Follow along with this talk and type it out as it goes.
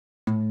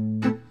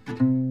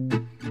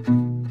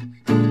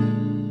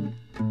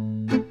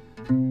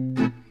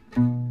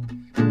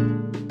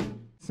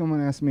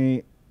asked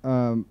me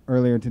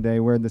earlier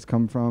today where'd this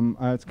come from.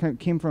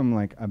 Came from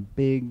like a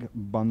big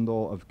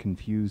bundle of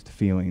confused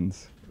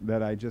feelings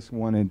that I just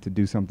wanted to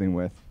do something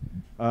with.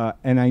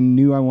 And I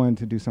knew I wanted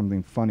to do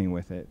something funny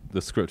with it.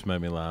 The script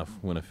made me laugh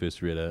when I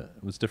first read it.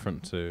 It was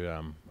different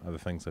to other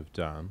things I've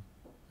done.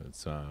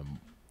 It's,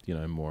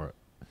 more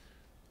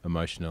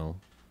emotional,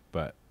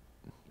 but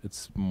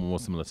it's more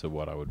similar to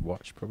what I would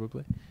watch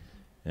probably.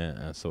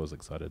 Yeah, so I was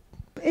excited.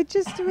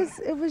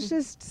 It was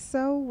just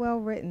so well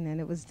written,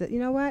 and it was, you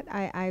know what?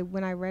 I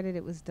when I read it,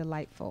 it was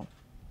delightful.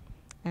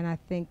 And I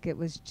think it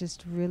was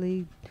just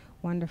really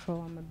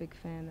wonderful. I'm a big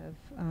fan of,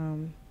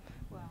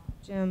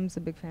 Jim's a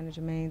big fan of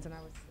Jemaine's, and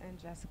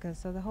Jessica.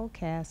 So the whole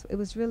cast, it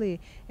was really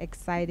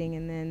exciting.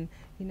 And then,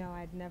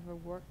 I'd never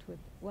worked with,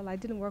 I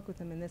didn't work with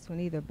them in this one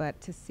either,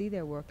 but to see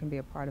their work and be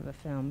a part of a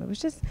film, it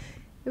was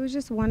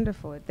just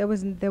wonderful. There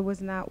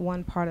was not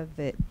one part of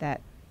it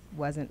that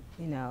wasn't,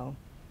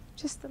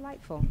 just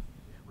delightful.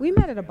 We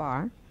met at a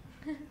bar.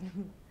 Did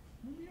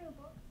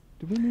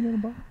we meet at a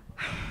bar?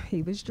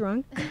 He was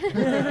drunk.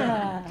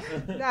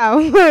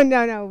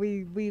 No.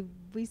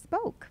 We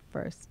spoke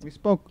first. We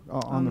spoke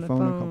on the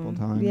phone a couple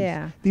times.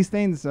 Yeah. These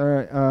things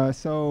are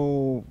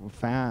so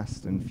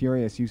fast and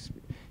furious. You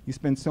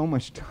spend so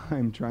much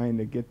time trying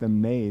to get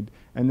them made,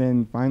 and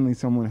then finally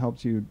someone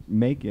helps you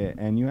make it,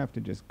 and you have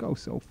to just go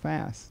so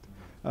fast.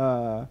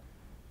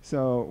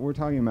 So we're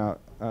talking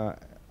about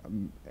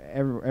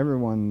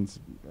everyone's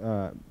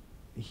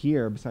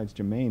here besides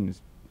Jemaine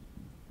is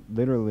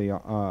literally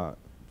 4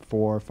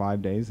 or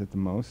 5 days at the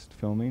most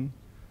filming.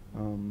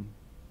 And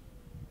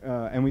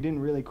we didn't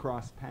really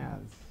cross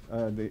paths,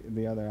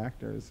 the other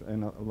actors,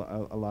 in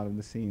a lot of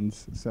the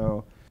scenes.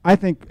 So I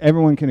think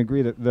everyone can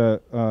agree that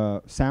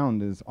the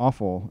sound is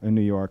awful in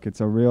New York.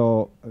 It's a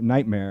real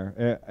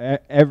nightmare.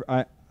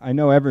 I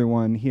know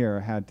everyone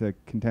here had to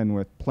contend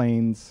with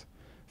planes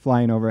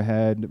flying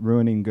overhead,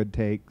 ruining good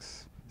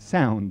takes.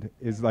 Sound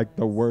is like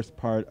the worst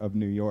part of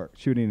New York,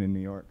 shooting in New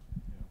York.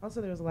 Also,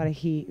 there was a lot of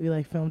heat.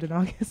 We filmed in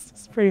August.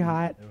 It's pretty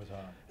hot. It was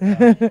hot.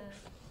 Yeah.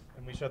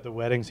 And we shot the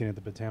wedding scene at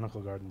the Botanical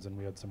Gardens, and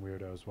we had some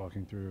weirdos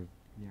walking through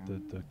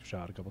the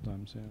shot a couple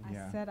times.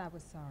 Yeah. I said I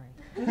was sorry.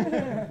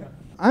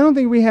 I don't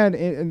think we had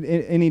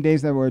any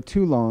days that were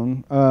too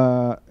long.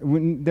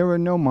 When there were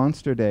no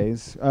monster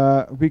days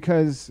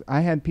because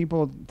I had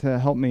people to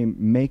help me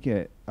make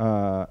it,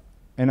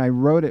 and I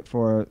wrote it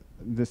for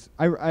this.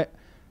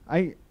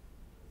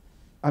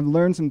 I've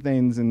learned some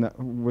things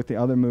with the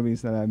other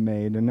movies that I've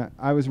made, and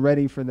I was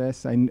ready for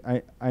this.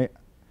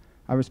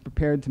 I was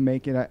prepared to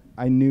make it.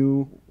 I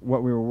knew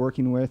what we were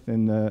working with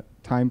in the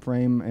time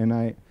frame, and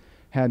I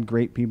had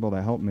great people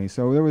to help me.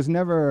 So there was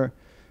never.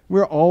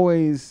 You're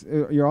always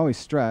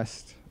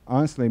stressed.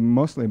 Honestly,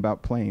 mostly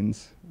about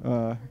planes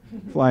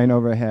flying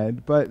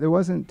overhead, but there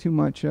wasn't too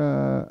much. We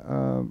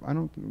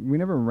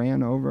never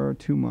ran over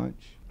too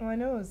much. Well, I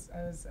know I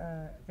was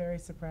very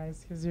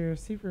surprised because you're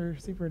super,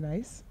 super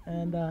nice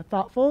and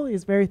thoughtful.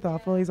 He's very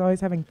thoughtful. He's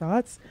always having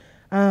thoughts.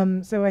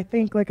 So I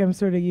think I'm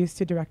sort of used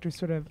to directors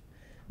sort of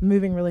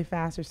moving really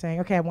fast or saying,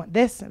 okay, I want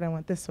this and I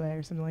want this way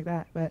or something like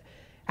that. But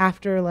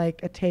after a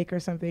take or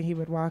something, he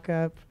would walk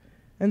up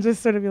and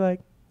just sort of be like,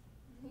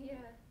 yeah,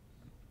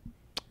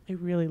 I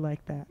really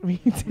like that. Me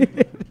too.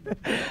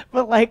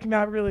 But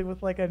not really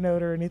with a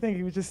note or anything.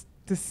 He would just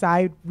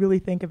really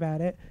think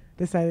about it,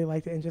 decide he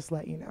liked it, and just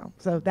let you know.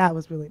 So that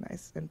was really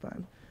nice and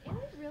fun. And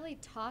we really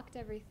talked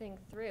everything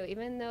through.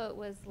 Even though it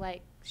was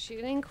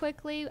shooting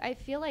quickly, I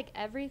feel like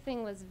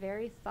everything was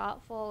very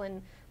thoughtful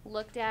and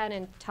looked at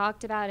and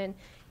talked about. And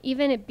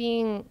even it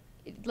being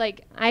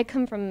I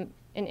come from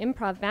an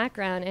improv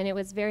background, and it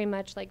was very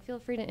much feel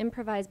free to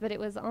improvise, but it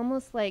was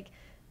almost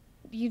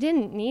you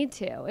didn't need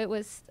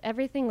to.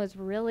 Everything was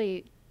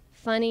really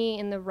funny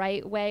in the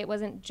right way. It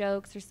wasn't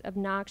jokes or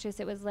obnoxious.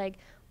 It was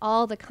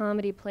all the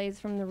comedy plays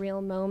from the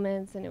real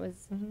moments, and it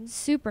was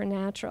super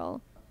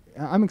natural.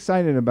 I'm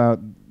excited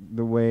about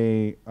the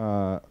way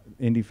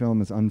indie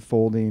film is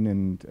unfolding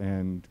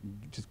and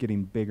just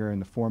getting bigger, and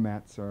the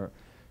formats are.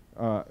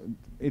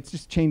 It's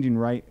just changing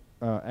right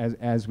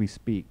as we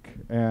speak,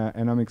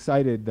 and I'm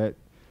excited that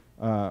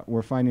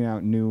we're finding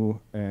out new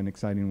and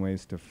exciting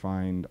ways to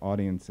find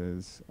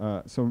audiences.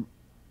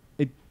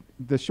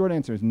 The short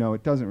answer is no.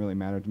 It doesn't really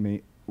matter to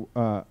me.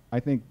 I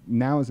think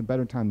now is a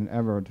better time than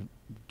ever to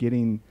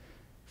getting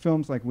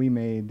films like we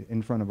made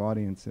in front of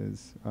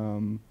audiences,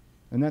 and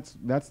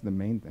that's the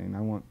main thing.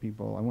 I want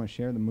to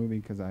share the movie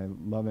because I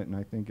love it and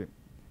I think it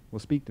will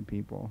speak to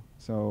people.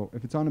 So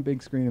if it's on a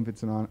big screen, if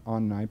it's on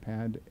an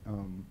iPad,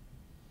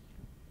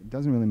 it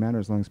doesn't really matter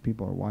as long as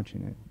people are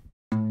watching it.